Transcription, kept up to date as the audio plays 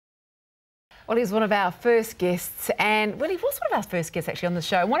Well, he's one of our first guests, and well, he was one of our first guests actually on the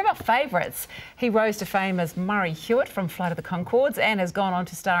show, and one of our favourites. He rose to fame as Murray Hewitt from Flight of the Conchords and has gone on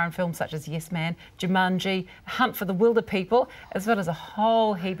to star in films such as Yes Man, Jumanji, Hunt for the Wilder People, as well as a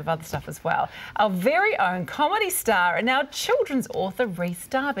whole heap of other stuff as well. Our very own comedy star and now children's author, Rhys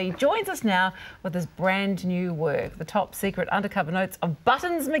Darby, joins us now with his brand new work, The Top Secret Undercover Notes of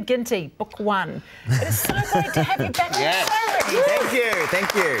Buttons McGinty, Book 1. It is so great to have you back on the show, Rhys. Thank you,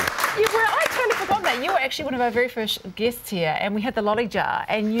 thank you. I totally forgot that. You were actually one of our very first guests here, and we had the lolly jar,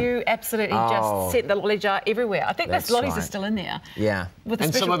 and you absolutely just sent the lolly jar everywhere. I think those lollies are still in there. Yeah.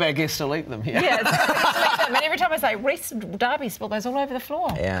 And some of our guests still eat them, yeah. Yeah, and every time I say, Rhys Darby spilled those all over the floor.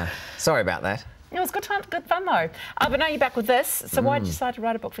 Yeah. Sorry about that. It was good fun though. But now you're back with this, so why did you decide to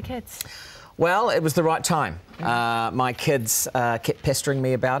write a book for kids? Well, it was the right time. My kids kept pestering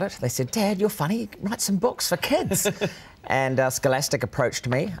me about it. They said, Dad, you're funny, write some books for kids. And Scholastic approached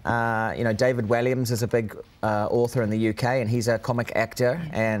me. You know, David Walliams is a big author in the UK, and he's a comic actor,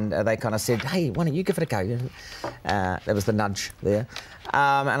 and they kind of said, hey, why don't you give it a go? There was the nudge there.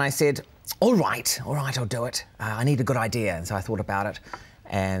 And I said, all right, I'll do it. I need a good idea. And so I thought about it.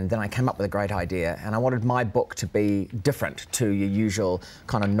 And then I came up with a great idea, and I wanted my book to be different to your usual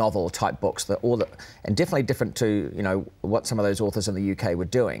kind of novel type books, and definitely different to, you know, what some of those authors in the UK were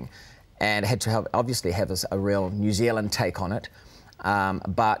doing. And it had to obviously have a real New Zealand take on it,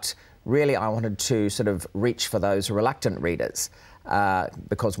 but really I wanted to sort of reach for those reluctant readers,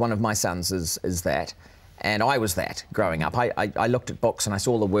 because one of my sons is that. And I was that growing up. I looked at books and I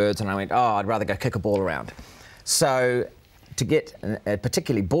saw the words and I went, oh, I'd rather go kick a ball around. So to get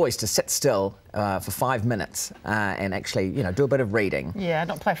particularly boys to sit still for 5 minutes and actually, you know, do a bit of reading. Yeah,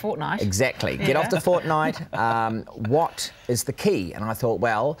 not play Fortnite. Exactly. Get off to Fortnite. What is the key? And I thought,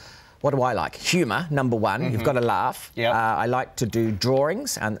 well, what do I like? Humour, number one. You've got to laugh. Yep. I like to do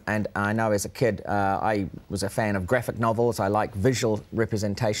drawings, and I know as a kid I was a fan of graphic novels. I like visual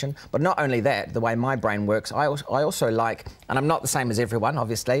representation. But not only that, the way my brain works, I also like, and I'm not the same as everyone,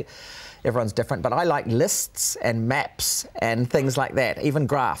 obviously, everyone's different, but I like lists and maps and things like that, even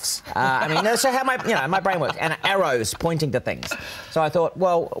graphs. I mean, that's how my brain works, and arrows pointing to things. So I thought,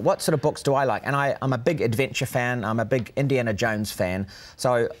 well, what sort of books do I like? And I'm a big adventure fan. I'm a big Indiana Jones fan.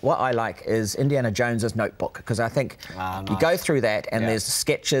 So what I like is Indiana Jones's notebook, because I think you go through that and there's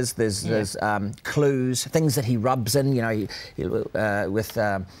sketches, there's clues, things that he rubs in, you know,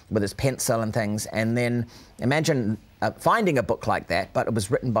 with his pencil and things, and then imagine finding a book like that, but it was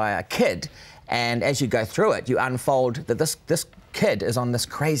written by a kid, and as you go through it, you unfold that this kid is on this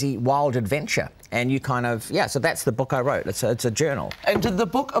crazy, wild adventure, and you kind of, so that's the book I wrote. It's a journal. And did the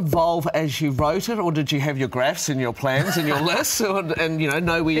book evolve as you wrote it, or did you have your graphs and your plans and your lists, and you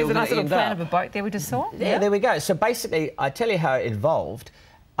know where you were going to end up? There's a nice little plan of a boat there we just saw. Yeah, there we go. So basically, I tell you how it evolved.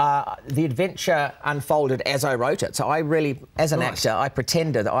 The adventure unfolded as I wrote it. So I really, as an actor, I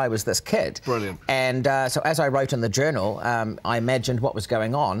pretended that I was this kid. Brilliant. And so as I wrote in the journal, I imagined what was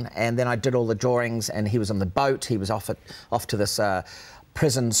going on, and then I did all the drawings, and he was on the boat, he was off to this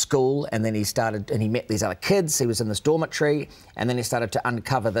prison school, and then he met these other kids. He was in this dormitory, and then he started to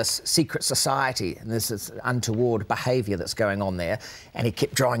uncover this secret society, and this is untoward behaviour that's going on there, and he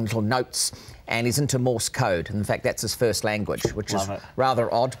kept drawing little notes, and he's into Morse code. In fact, that's his first language, which is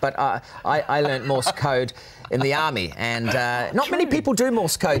rather odd, but I learnt Morse code in the army, and not many people do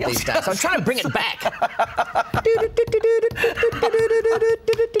Morse code these days, so I'm trying to bring it back.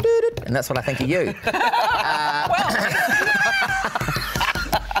 And that's what I think of you.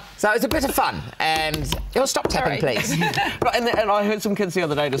 So it's a bit of fun, and you'll stop tapping, please. Right, and I heard some kids the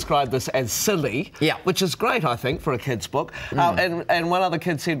other day describe this as silly, which is great, I think, for a kid's book. And one other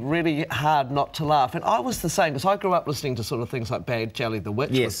kid said really hard not to laugh, and I was the same, because I grew up listening to sort of things like Bad Jelly the Witch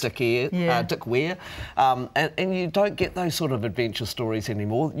with Dick Ware, and you don't get those sort of adventure stories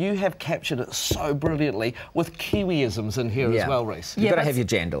anymore. You have captured it so brilliantly with Kiwiisms in here as well, Rhys. You've got to have your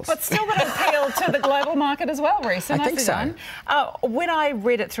jandals. But still got to appeal to the global market as well, Rhys. I think so. When I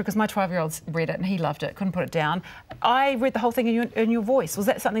read it through, because my 12-year-old read it and he loved it, couldn't put it down. I read the whole thing in your voice. Was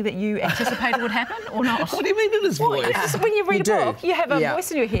that something that you anticipated would happen or not? What do you mean in his voice? When you read a book, you have a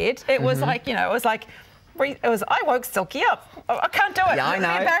voice in your head. It was like, you know, it was I woke Silky up. I can't do it. Yeah, I know.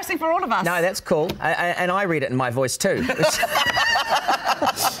 It'd be embarrassing for all of us. No, that's cool. And I read it in my voice too.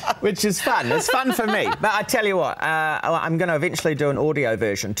 Which is fun. It's fun for me. But I tell you what, I'm going to eventually do an audio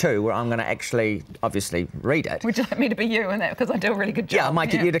version too, where I'm going to actually, obviously, read it. Would you like me to be you in that? Because I do a really good job. Yeah, I might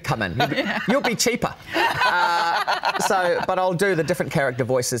get you to come in. You'll be cheaper. But I'll do the different character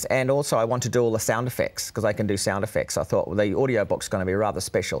voices, and also I want to do all the sound effects, because I can do sound effects. I thought, well, the audiobook's going to be rather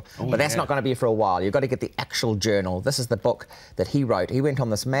special. But that's not going to be for a while. You've got to get the actual journal. This is the book that he wrote. He went on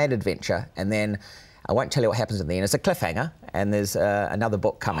this mad adventure, and then I won't tell you what happens at the end. It's a cliffhanger, and there's another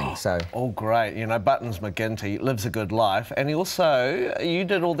book coming. So. Oh, great. You know, Buttons McGinty lives a good life. And you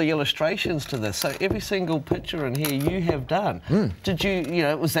did all the illustrations to this. So every single picture in here you have done. Did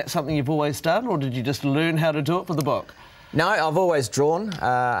you, was that something you've always done, or did you just learn how to do it for the book? No, I've always drawn.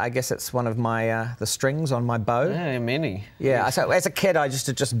 I guess it's one of my the strings on my bow. Yeah, many. Yeah, so as a kid I used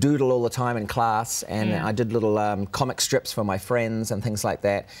to just doodle all the time in class, and I did little comic strips for my friends and things like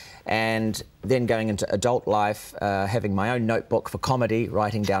that. And then going into adult life, having my own notebook for comedy,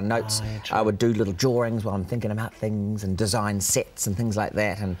 writing down notes, I would do little drawings while I'm thinking about things and design sets and things like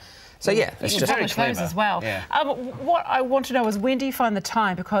that. And so yeah, it's just publish those as well. Yeah. What I want to know is, when do you find the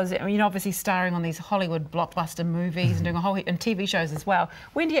time? Because obviously starring on these Hollywood blockbuster movies and doing a whole and TV shows as well.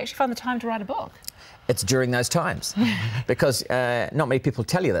 When do you actually find the time to write a book? It's during those times, because not many people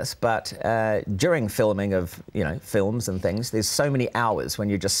tell you this, but during filming of films and things, there's so many hours when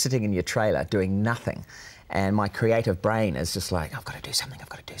you're just sitting in your trailer doing nothing, and my creative brain is just like, I've got to do something, I've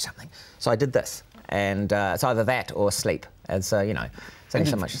got to do something. So I did this, and it's either that or sleep. And so it's only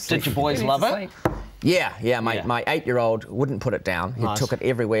so much sleep. Did your boys love it? Yeah. My 8-year-old wouldn't put it down. He took it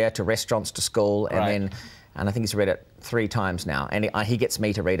everywhere, to restaurants, to school, and I think he's read it 3 times now, and he gets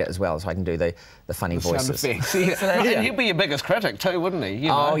me to read it as well, so I can do the funny voices. Sound effects. And he'd be your biggest critic too, wouldn't he?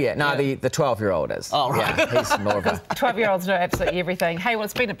 Oh yeah, no, the 12-year-old is. Oh right. Yeah, he's more of a. 12-year-olds know absolutely everything. Hey, well,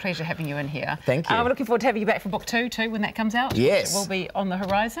 it's been a pleasure having you in here. Thank you. We're looking forward to having you back for book 2 too, when that comes out. Yes. It will be on the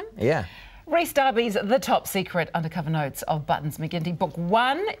horizon. Yeah. Rhys Darby's The Top Secret Undercover Notes of Buttons McGinty. Book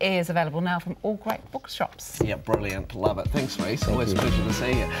 1 is available now from all great bookshops. Yeah, brilliant. Love it. Thanks, Rhys. Always a pleasure to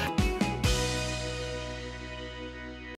see you.